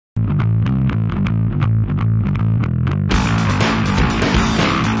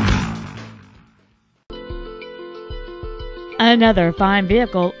Another fine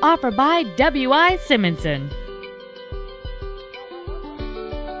vehicle offered by W.I.Simonson.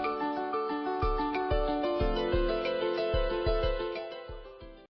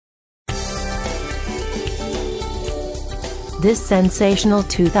 This sensational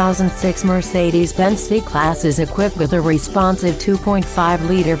 2006 Mercedes-Benz C-Class is equipped with a responsive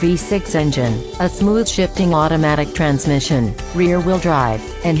 2.5-liter V6 engine, a smooth shifting automatic transmission, rear-wheel drive,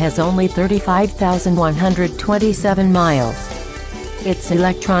 and has only 35,127 miles. Its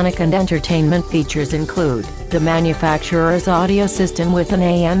electronic and entertainment features include the manufacturer's audio system with an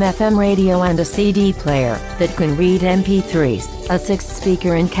AM/FM radio and a CD player that can read MP3s, a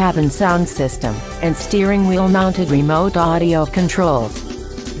 6-speaker in-cabin sound system, and steering wheel-mounted remote audio controls.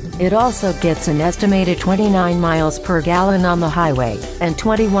 It also gets an estimated 29 miles per gallon on the highway, and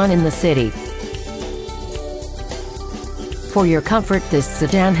 21 in the city. For your comfort, this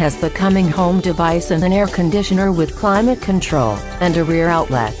sedan has the coming home device and an air conditioner with climate control, and a rear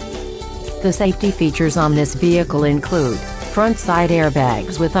outlet. The safety features on this vehicle include front side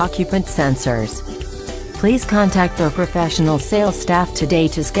airbags with occupant sensors. Please contact our professional sales staff today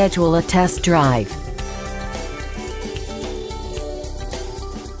to schedule a test drive.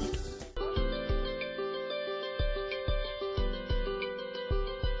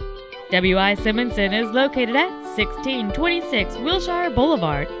 W.I.Simonson is located at 1626 Wilshire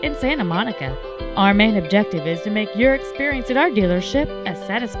Blvd in Santa Monica. Our main objective is to make your experience at our dealership a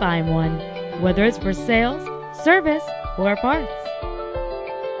satisfying one, whether it's for sales, service, or parts.